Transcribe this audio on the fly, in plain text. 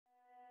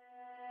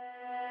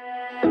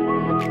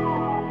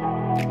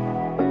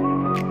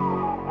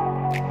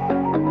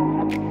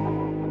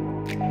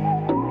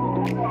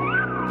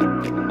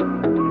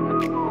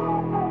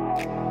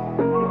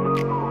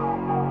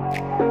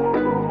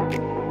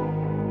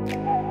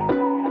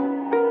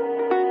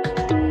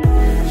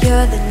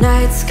You're the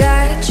night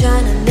sky,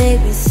 trying to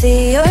make me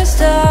see your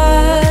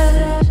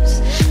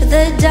stars. But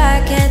the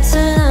dark gets so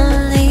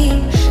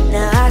lonely.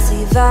 Now I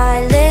see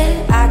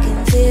violet, I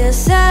can feel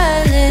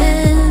silence.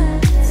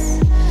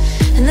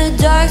 In the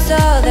dark's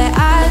all that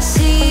I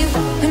see.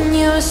 When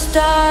your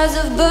stars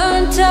have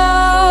burnt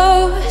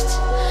out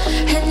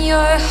and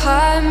your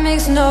heart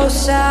makes no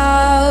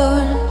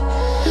sound,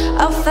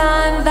 I'll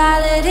find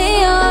violet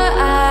in your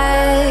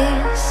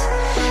eyes.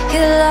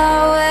 You'll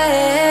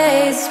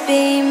always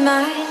be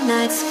my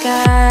night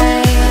sky.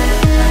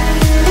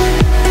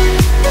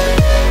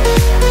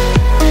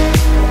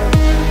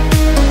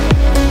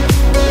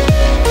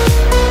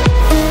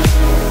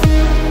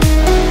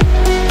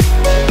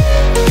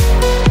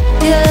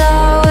 You'll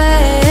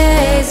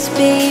always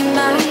be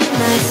my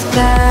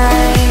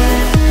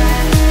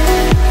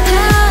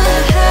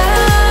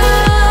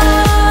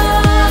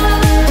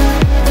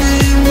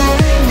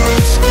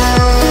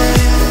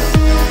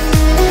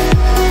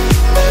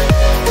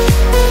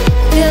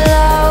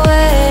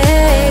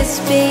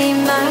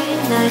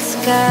night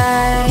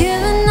sky. You're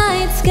the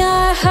night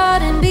sky,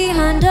 hiding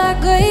behind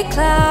dark gray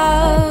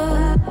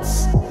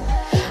clouds.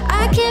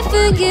 I can't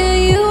figure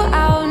you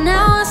out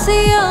now. I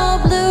see your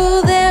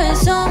blue. There is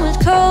so much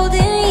cold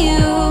in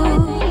you,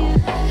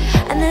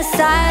 and the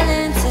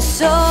silence is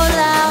so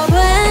loud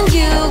when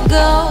you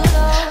go.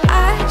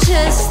 I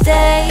just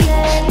stay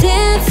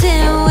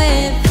dancing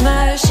with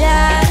my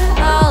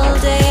shadow all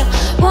day.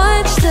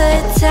 Watch the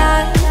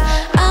tide.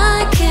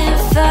 I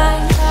can't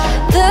find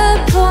the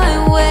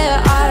point where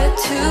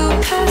to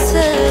pass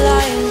the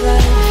line,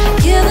 right?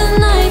 You're the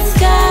night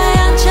sky,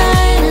 I'm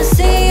trying to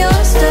see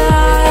your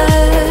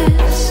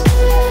stars,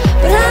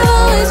 but I've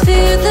always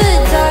feared the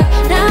dark.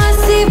 Now I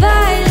see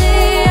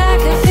violet, I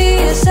can feel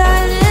your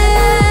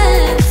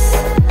silence.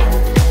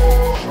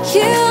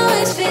 You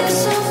always feel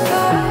so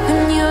far.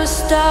 When your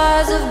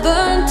stars have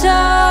burnt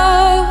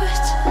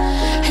out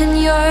and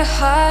your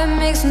heart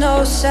makes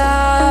no sound,